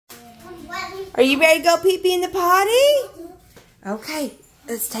Are you ready to go pee-pee in the potty? Okay,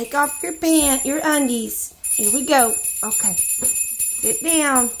 let's take off your your undies. Here we go. Okay, sit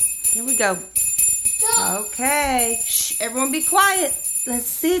down. Here we go. Okay, shh, everyone be quiet. Let's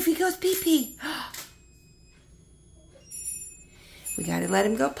see if he goes pee-pee. We gotta let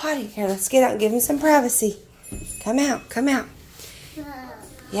him go potty. Here, let's get out and give him some privacy. Come out, come out.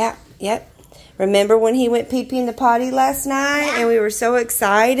 Yep. Remember when he went pee-pee in the potty last night and we were so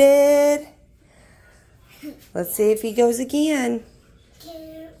excited? Let's see if he goes again.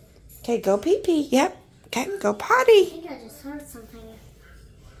 Okay, go pee-pee. Yep. Okay, go potty. I think I just heard something.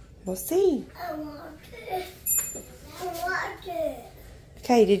 We'll see. I want it. I want it.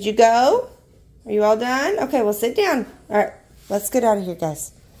 Okay, did you go? Are you all done? Okay, well, sit down. All right, let's get out of here,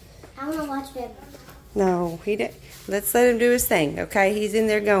 guys. I want to watch Bevan. No, he didn't. Let's let him do his thing, okay? He's in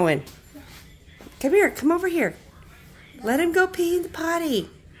there going. Come here. Come over here. Let him go pee in the potty.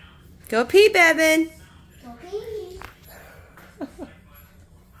 Go pee, Bevan. Go pee.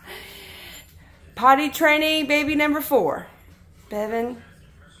 Potty training, baby number 4. Bevan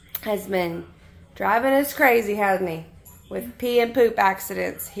has been driving us crazy, hasn't he? With pee and poop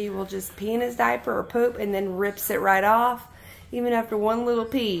accidents. He will just pee in his diaper or poop and then rips it right off. Even after one little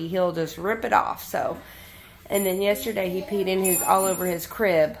pee, he'll just rip it off. So, and then yesterday he peed in all over his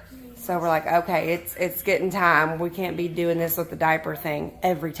crib. So we're like, okay, it's getting time. We can't be doing this with the diaper thing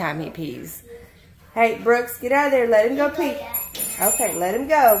every time he pees. Hey, Brooks, get out of there. Let him go pee. Okay, let him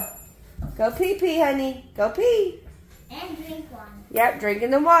go. Go pee, honey. Go pee. And drink one. Yep,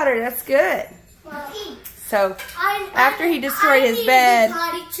 drinking the water. That's good. Well, So, after he destroyed his bed.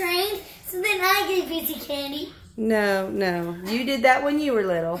 Potty trained, so then I get busy candy. No. You did that when you were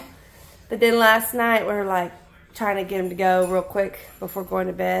little. But then last night, we were like trying to get him to go real quick before going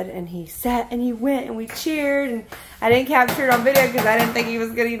to bed. And he sat and he went and we cheered. And I didn't capture it on video because I didn't think he was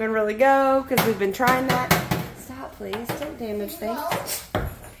going to even really go. Because we've been trying that. Stop, please. Don't damage things.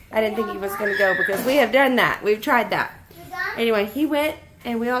 I didn't think he was going to go because we have done that. We've tried that. Anyway, he went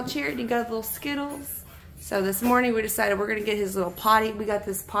and we all cheered. He got little Skittles. So this morning we decided we're going to get his little potty. We got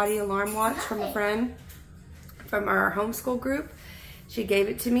this potty alarm watch from a friend from our homeschool group. She gave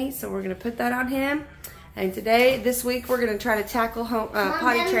it to me, so we're going to put that on him. And this week, we're going to try to tackle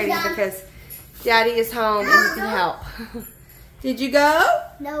potty training because Daddy is home and he can help. Did you go?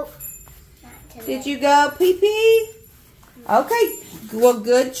 Nope. Did you go pee-pee? Okay. Well,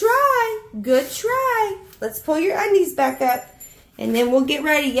 good try. Good try. Let's pull your undies back up. And then we'll get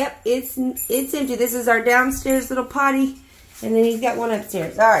ready. Yep, it's empty. This is our downstairs little potty. And then he's got one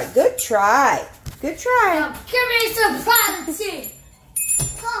upstairs. All right, good try. Good try. Now, give me some privacy.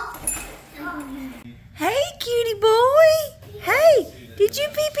 Hey, cutie boy. Hey, did you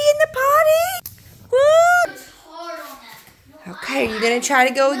pee-pee in the potty? Woo! Okay, you going to try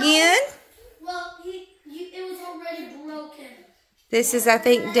to go again? Well, it was already broken. This is, I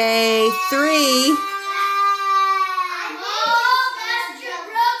think, day 3.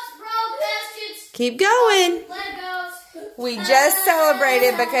 Keep going. We just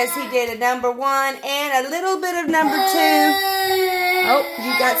celebrated because he did a number 1 and a little bit of number 2. Oh,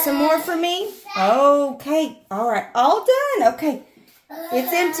 you got some more for me? Okay. All right. All done. Okay.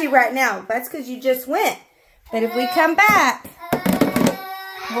 It's empty right now. That's because you just went. But if we come back,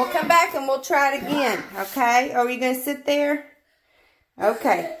 we'll come back and we'll try it again. Okay? Are you going to sit there?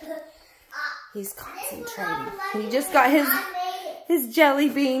 Okay. He's concentrating. He just got his jelly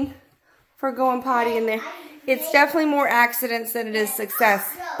bean for going potty in there. It's definitely more accidents than it is success,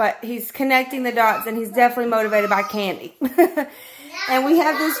 but he's connecting the dots and he's definitely motivated by candy. And we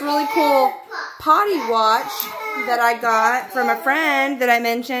have this really cool potty watch that I got from a friend that I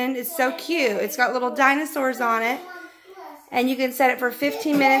mentioned. It's so cute. It's got little dinosaurs on it. And you can set it for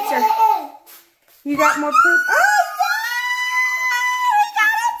 15 minutes or... You got more poop? Oh, yeah! We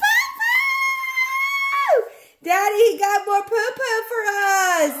got a poo-poo! Daddy, he got more poo-poo for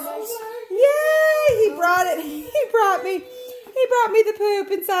us! Yay! He brought it. He brought me the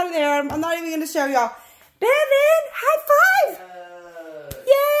poop inside of there. I'm not even going to show y'all. Bevan, high five!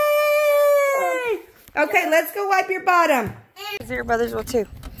 Yay! Okay, let's go wipe your bottom. Your brothers will too.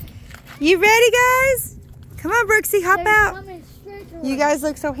 You ready, guys? Come on, Brooksy, hop out. You guys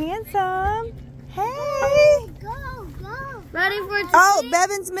look so handsome. Hey! Go. Ready for it? Oh,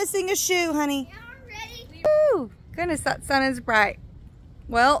 Bevan's missing a shoe, honey. Yeah, I'm ready. Woo! Goodness, that sun is bright.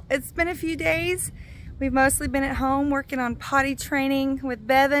 Well, it's been a few days. We've mostly been at home working on potty training with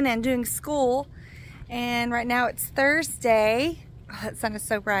Bevan and doing school. And right now it's Thursday. Oh, that sun is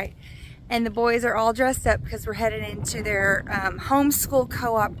so bright. And the boys are all dressed up because we're headed into their homeschool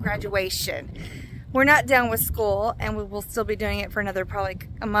co-op graduation. We're not done with school, and we will still be doing it for another probably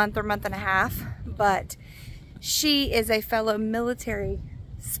a month or month and a half, but she is a fellow military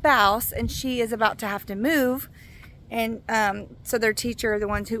spouse, and she is about to have to move, and so their teacher, the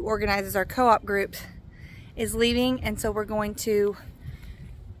ones who organizes our co-op groups, is leaving, and so we're going to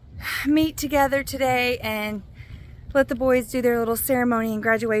meet together today and let the boys do their little ceremony and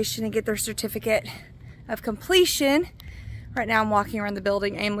graduation and get their certificate of completion. Right now I'm walking around the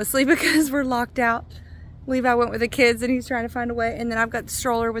building aimlessly because we're locked out. Levi went with the kids and he's trying to find a way, and then I've got the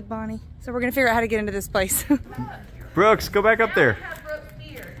stroller with Bonnie. So we're gonna figure out how to get into this place. Brooks, go back up there.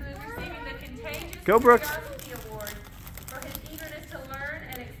 Go, Brooks.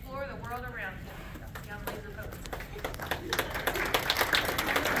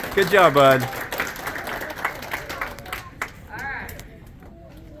 Good job, bud. Alright.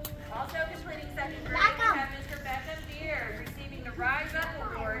 Also completing second grade, we have Mr. Bevan receiving the Rise Up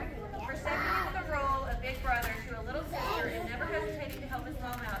Award for stepping into the role of big brother to a little sister and never hesitating to help his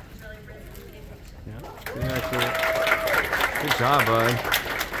mom out. He's really brilliant. Yeah, good job, bud.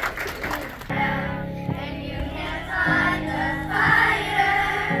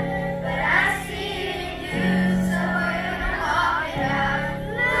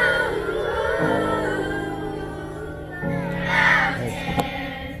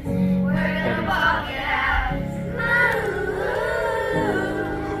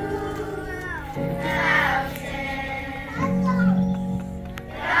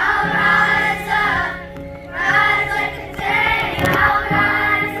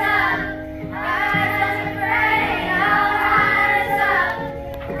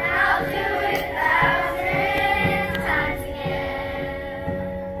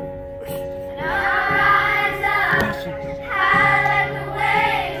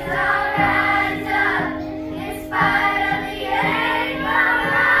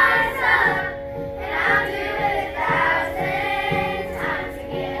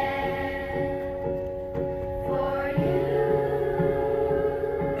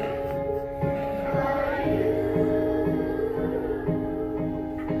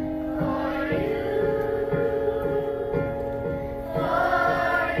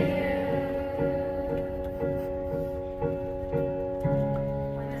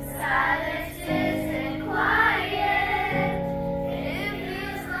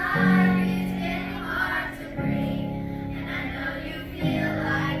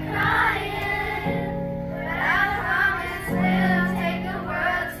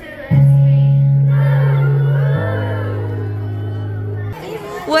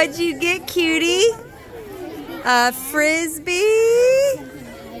 What'd you get, cutie? A Frisbee?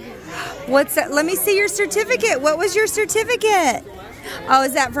 What's that? Let me see your certificate. What was your certificate? Oh,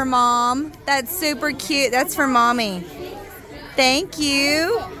 is that for Mom? That's super cute. That's for Mommy. Thank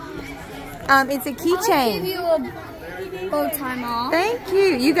you. It's a keychain. I'll give you a bow tie, Mom. Thank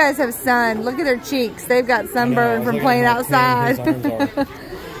you. You guys have sun. Look at their cheeks. They've got sunburn from playing outside.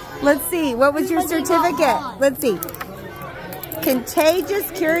 Let's see. What was your certificate? Let's see. Contagious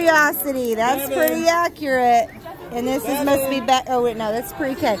curiosity. That's pretty accurate. And this is must be back. Oh wait, no, that's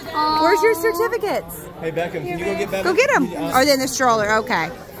pre-K. Where's your certificates? Hey Beckham, can you go get Bevan? Go get them. Or they're in the stroller. Okay.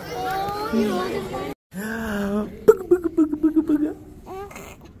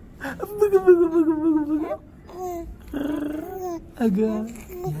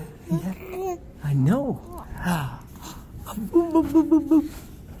 I know.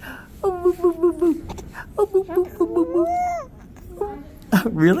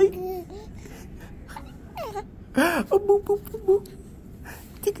 Really?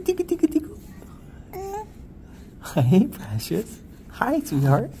 Hey, precious. Hi,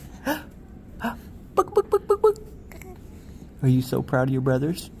 sweetheart. Are you so proud of your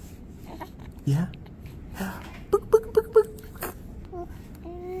brothers? Yeah? I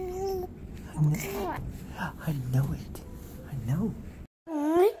know it. I know.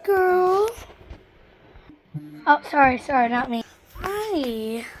 Hi, girl. Oh, sorry, not me.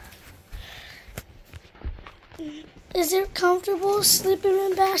 Hi. Is it comfortable sleeping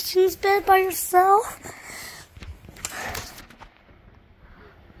in Bastion's bed by yourself?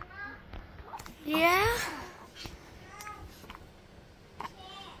 Yeah?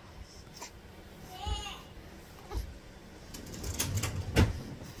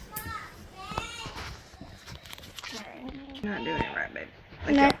 You're not doing it right, babe.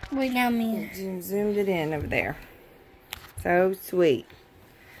 No, wait, now me. Zoomed it in over there. So sweet.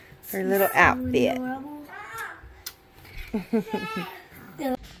 Her little outfit.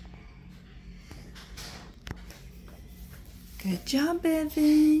 Good job,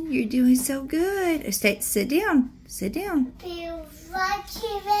 Bevan. You're doing so good. Sit down. Sit down. Feels like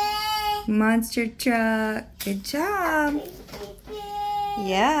heaven. Monster truck. Good job.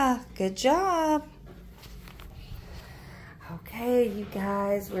 Yeah, good job. Okay, you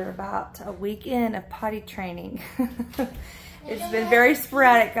guys, we're about a week in of potty training. It's been very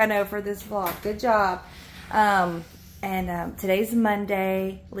sporadic, I know, for this vlog. Good job. Today's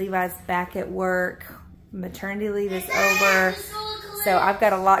Monday. Levi's back at work. Maternity leave is over. So I've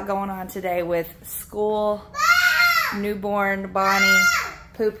got a lot going on today with school, newborn, Bonnie,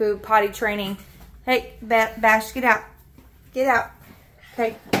 poo-poo, potty training. Hey, Bash, get out. Get out.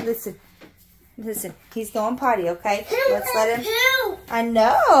 Okay, listen. Listen, he's going potty, okay? Let's let him. I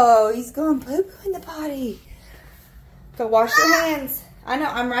know, he's going poo-poo in the potty. Go wash your hands. I know,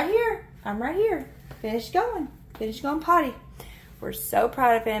 I'm right here. I'm right here. Finish going. Finish going potty. We're so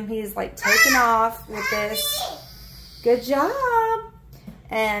proud of him. He's like taking off with this. Good job.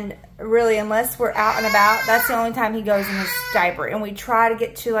 And really, unless we're out and about, that's the only time he goes in his diaper. And we try to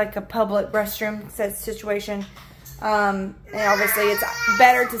get to like a public restroom situation. And obviously it's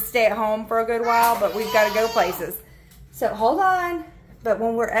better to stay at home for a good while, but we've got to go places. So hold on. But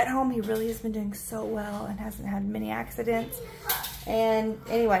when we're at home, he really has been doing so well and hasn't had many accidents. And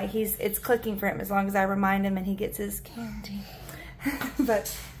anyway, it's clicking for him as long as I remind him and he gets his candy.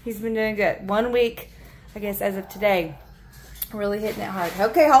 But he's been doing good. 1 week, I guess, as of today, really hitting it hard.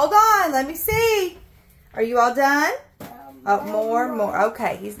 Okay, hold on. Let me see. Are you all done? Oh, more.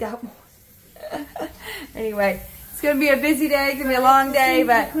 Okay, he's got more. Anyway. It's going to be a busy day. It's going to be a long day,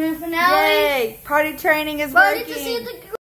 but yay! Potty training is working.